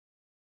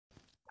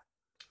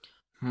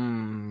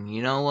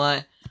You know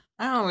what?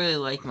 I don't really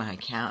like my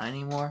account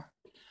anymore.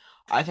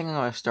 I think I'm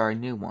going to start a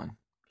new one.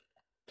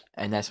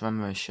 And that's what I'm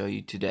going to show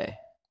you today.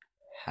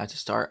 How to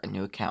start a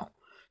new account.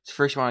 So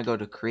first you want to go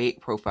to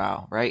create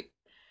profile, right?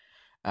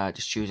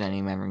 Just choose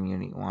any member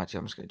unit you want to.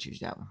 I'm just going to choose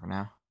that one for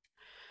now.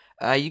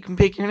 You can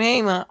pick your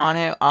name on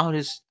it. I'll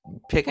just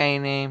pick any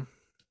name.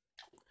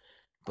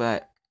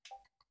 But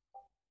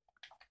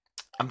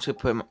I'm just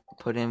going to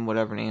put in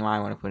whatever name I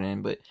want to put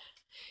in. But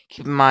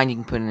keep in mind you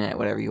can put in it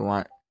whatever you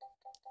want.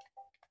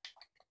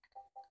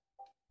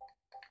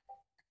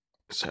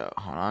 So,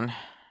 hold on.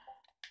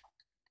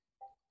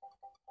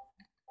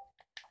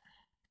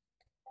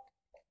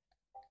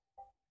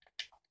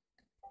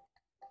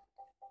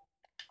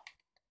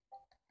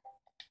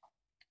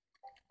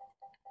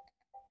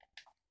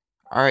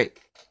 Alright.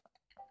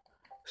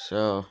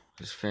 So,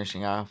 just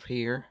finishing off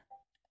here.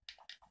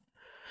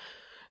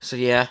 So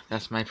yeah,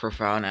 that's my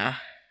profile now.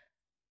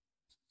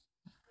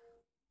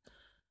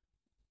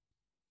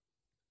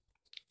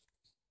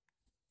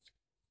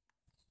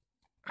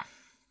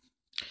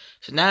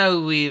 So now that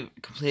we've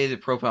completed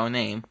the profile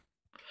name,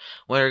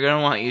 what they're going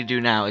to want you to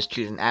do now is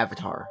choose an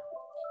avatar.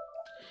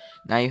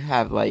 Now you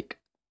have like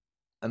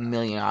a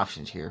million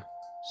options here.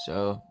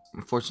 So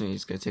unfortunately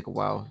it's going to take a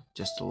while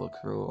just to look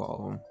through all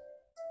of them.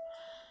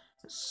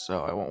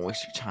 So I won't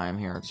waste your time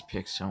here. I'll just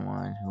pick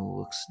someone who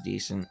looks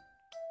decent.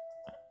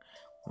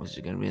 Which is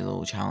going to be a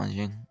little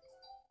challenging.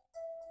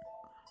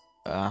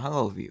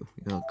 Hello view.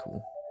 You look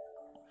cool.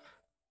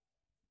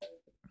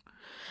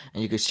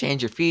 And you can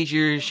change your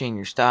features, change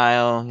your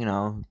style, you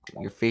know,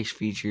 your face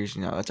features,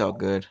 you know, that's all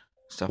good.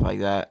 Stuff like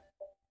that.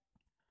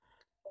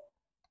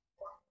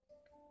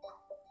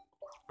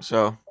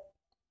 So,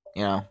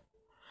 you know,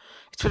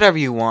 it's whatever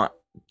you want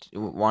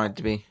it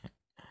to be.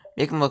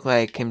 Make him look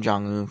like Kim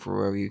Jong Un for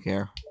wherever you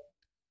care.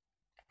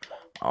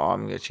 Oh,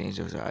 I'm gonna change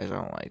those eyes. I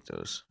don't like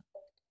those.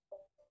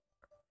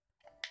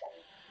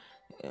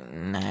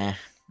 Nah.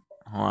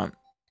 Hold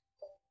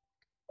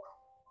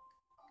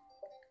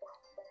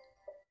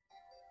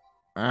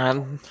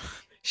on.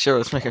 Sure.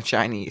 Let's make him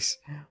Chinese.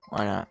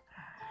 Why not?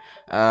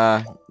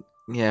 Uh,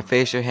 yeah.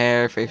 Facial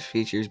hair, face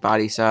features,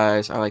 body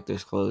size. I like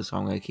those clothes, so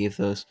I'm gonna keep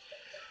those.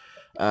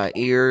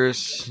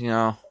 Ears. You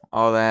know,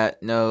 all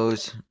that.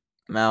 Nose,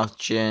 mouth,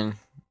 chin,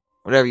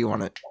 whatever you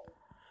want it.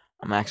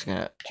 I'm actually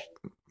gonna.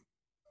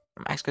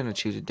 I'm actually gonna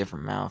choose a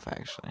different mouth.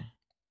 Actually,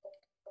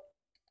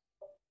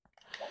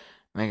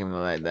 make him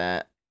look like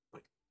that.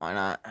 Why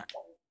not?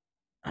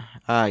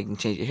 You can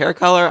change your hair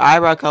color,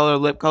 eyebrow color,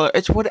 lip color.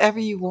 It's whatever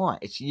you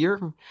want. It's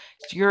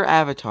your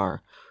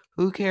avatar.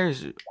 Who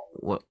cares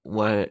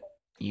what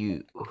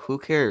you? Who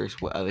cares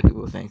what other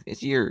people think?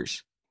 It's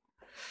yours.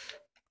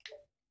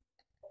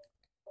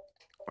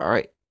 All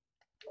right.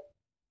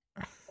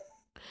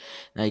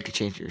 Now you can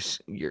change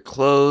your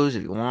clothes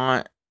if you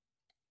want.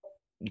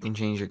 You can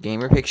change your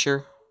gamer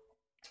picture.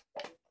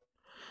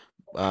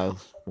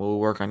 We'll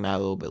work on that a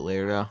little bit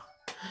later though.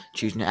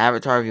 Choose an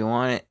avatar if you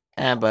want it.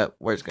 But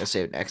we're just gonna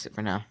save and exit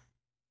for now.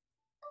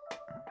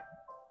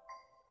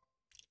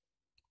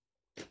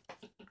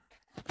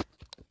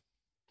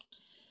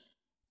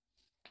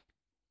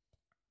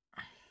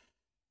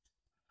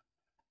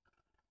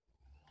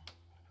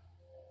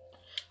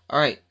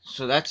 Alright,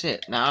 so that's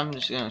it. Now I'm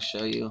just gonna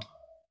show you.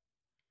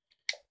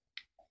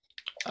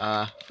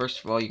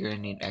 First of all, you're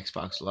gonna need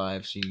Xbox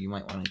Live, so you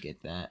might want to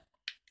get that.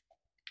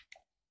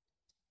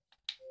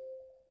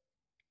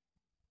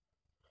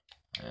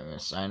 I'm gonna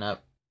sign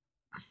up.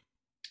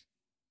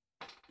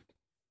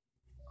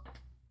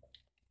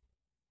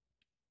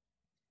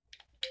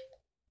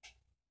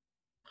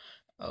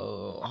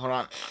 Oh, hold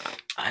on.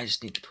 I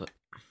just need to put.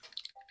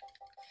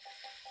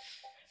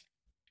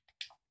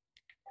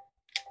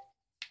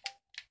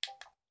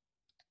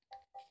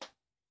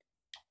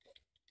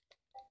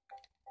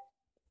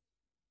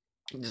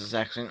 This is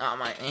actually not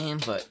my name,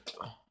 but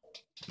I'm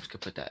just gonna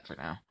put that for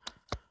now.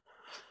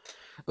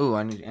 Oh,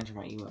 I need to enter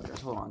my email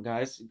address. Hold on,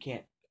 guys.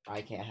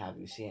 I can't have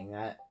you seeing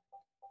that.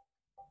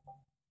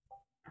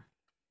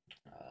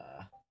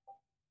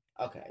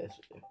 Okay, this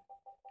will do.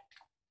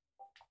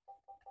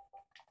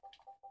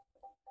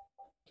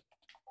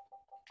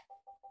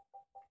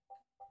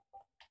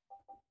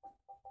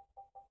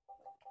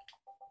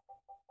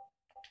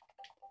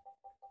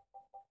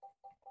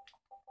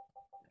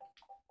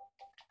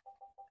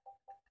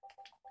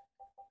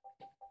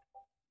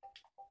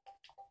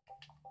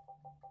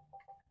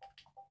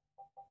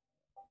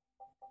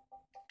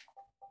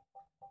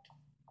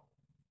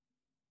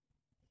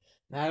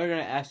 Now they're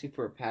gonna ask you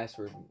for a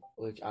password,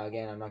 which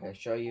again I'm not gonna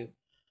show you,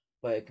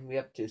 but it can be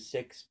up to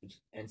 6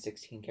 and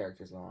 16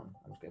 characters long.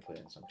 I'm just gonna put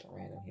in something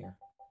random here.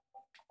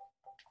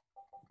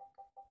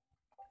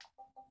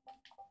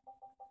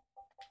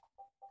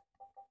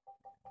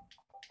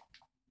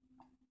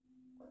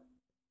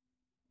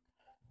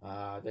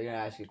 They're gonna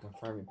ask you to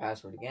confirm your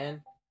password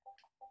again.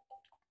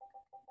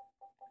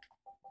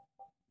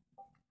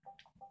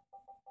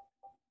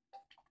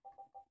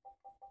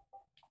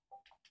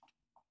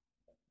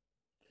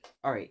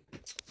 All right.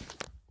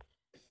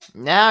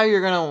 Now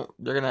they're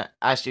gonna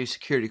ask you a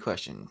security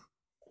question.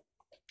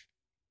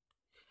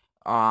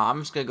 I'm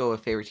just gonna go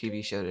with favorite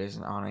TV show that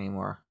isn't on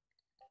anymore.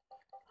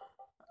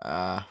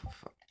 I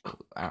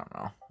don't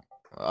know.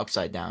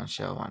 Upside Down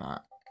show, why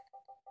not?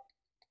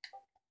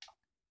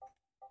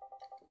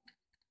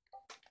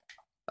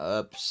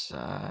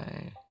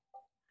 Upside.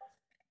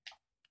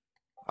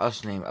 I'll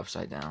just name it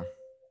Upside Down.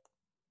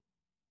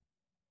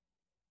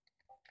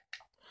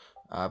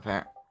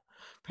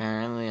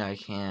 Apparently I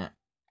can't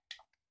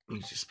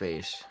use the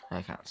space.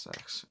 That kind of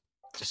sucks.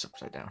 Just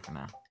Upside Down for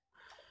now.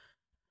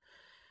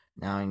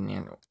 Now I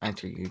need to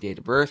enter your date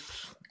of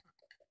birth.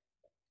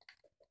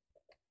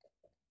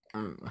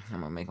 I'm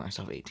gonna make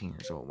myself 18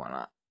 years old. Why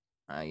not?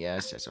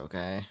 Yes, that's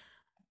okay.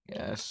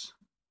 Yes.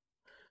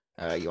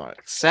 You want to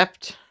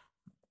accept?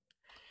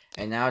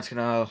 And now it's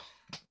gonna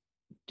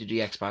do the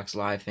Xbox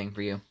Live thing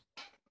for you.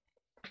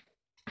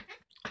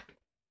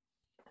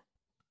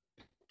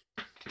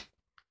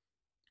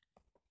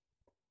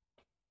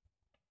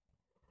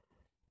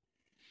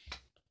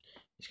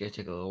 It's gonna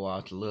take a little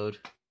while to load.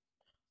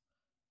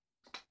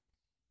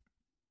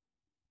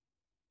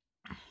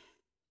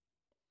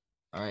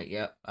 Alright,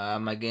 yep.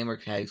 My gamer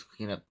tag's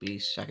clean up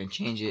beast, so I can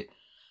change it.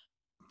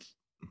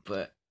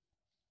 But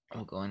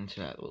I'll go into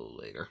that a little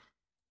later.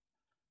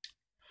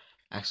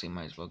 Actually,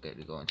 might as well go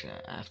into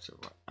that after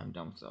I'm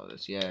done with all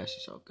this. Yes,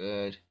 it's all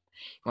good. You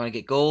want to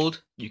get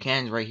gold? You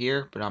can right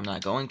here, but I'm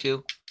not going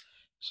to.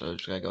 So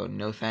just gotta go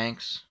no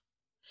thanks.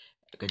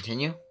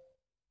 Continue.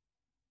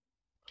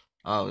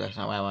 Oh, that's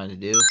not what I wanted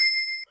to do.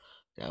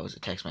 That was a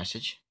text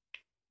message.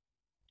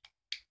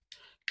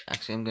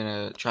 Actually, I'm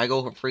gonna try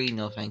go for free.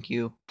 No, thank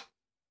you.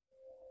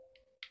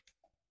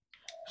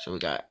 So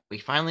we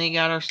finally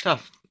got our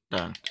stuff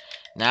done.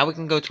 Now we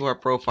can go to our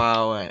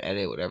profile and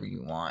edit whatever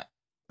you want.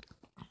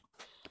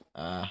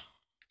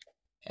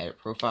 Edit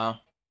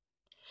profile.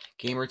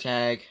 Gamer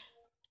tag.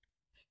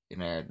 You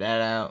can edit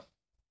that out.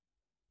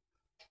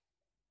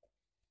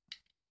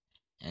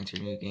 Enter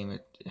new gamer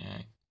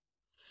tag.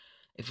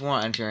 If you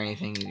want to enter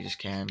anything, you just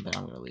can, but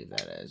I'm gonna leave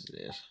that as it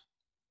is.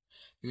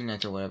 You can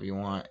enter whatever you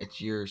want. It's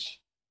yours.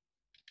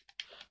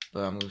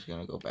 But I'm just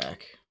gonna go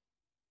back.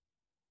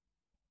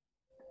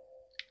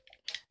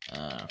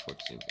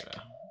 Unfortunately, we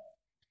gotta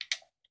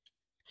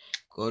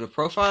go to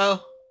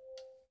profile.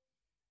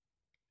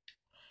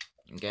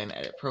 Again,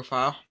 edit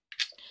profile.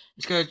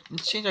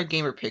 Let's change our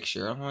gamer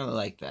picture. I don't really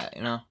like that,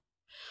 you know.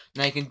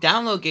 Now you can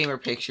download gamer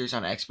pictures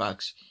on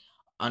Xbox,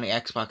 on the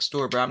Xbox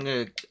store, but I'm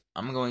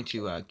going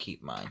to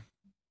keep mine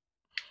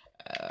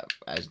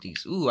as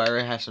these. Ooh, I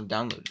already have some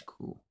downloaded.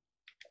 Cool.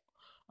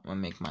 I'm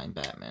gonna make mine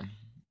Batman.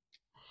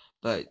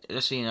 But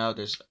just so you know,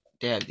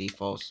 they have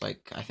defaults.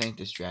 Like I think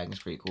this dragon's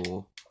pretty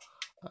cool.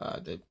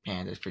 The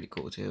panda's pretty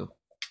cool too.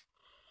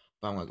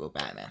 But I'm gonna go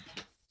Batman.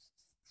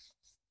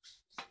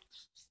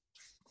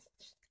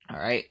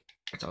 Alright,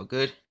 it's all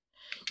good.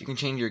 You can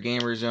change your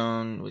gamer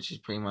zone, which is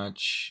pretty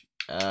much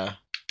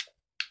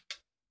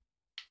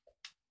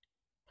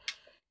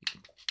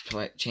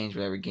change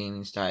whatever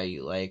gaming style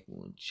you like,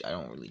 which I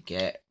don't really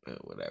get,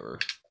 but whatever.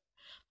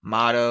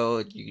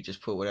 Motto, you can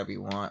just put whatever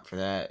you want for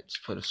that.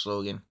 Just put a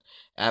slogan.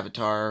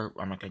 Avatar,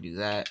 I'm not gonna do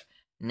that.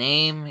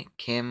 Name,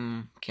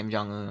 Kim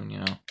Jong-un, you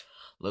know.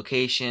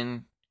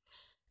 Location,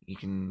 you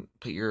can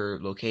put your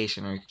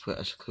location or you can put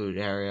a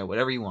secluded area,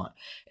 whatever you want.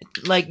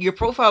 Like, your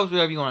profile is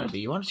whatever you want it to be.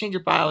 You want to change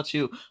your bio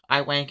to,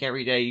 I wank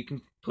every day, you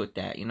can put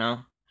that, you know.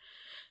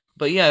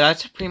 But yeah,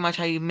 that's pretty much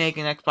how you make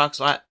an Xbox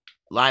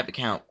Live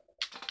account.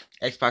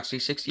 Xbox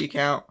 360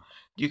 account.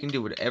 You can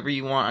do whatever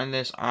you want on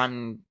this.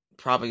 I'm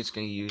probably just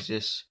going to use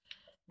this.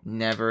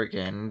 Never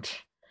again.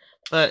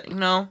 But, you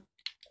know,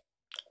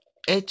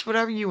 it's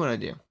whatever you want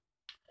to do.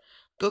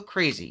 Go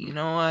crazy. You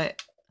know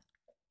what?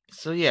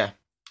 So, yeah.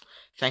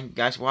 Thank you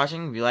guys for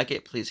watching. If you like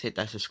it, please hit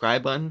that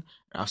subscribe button.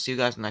 And I'll see you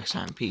guys next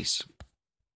time. Peace.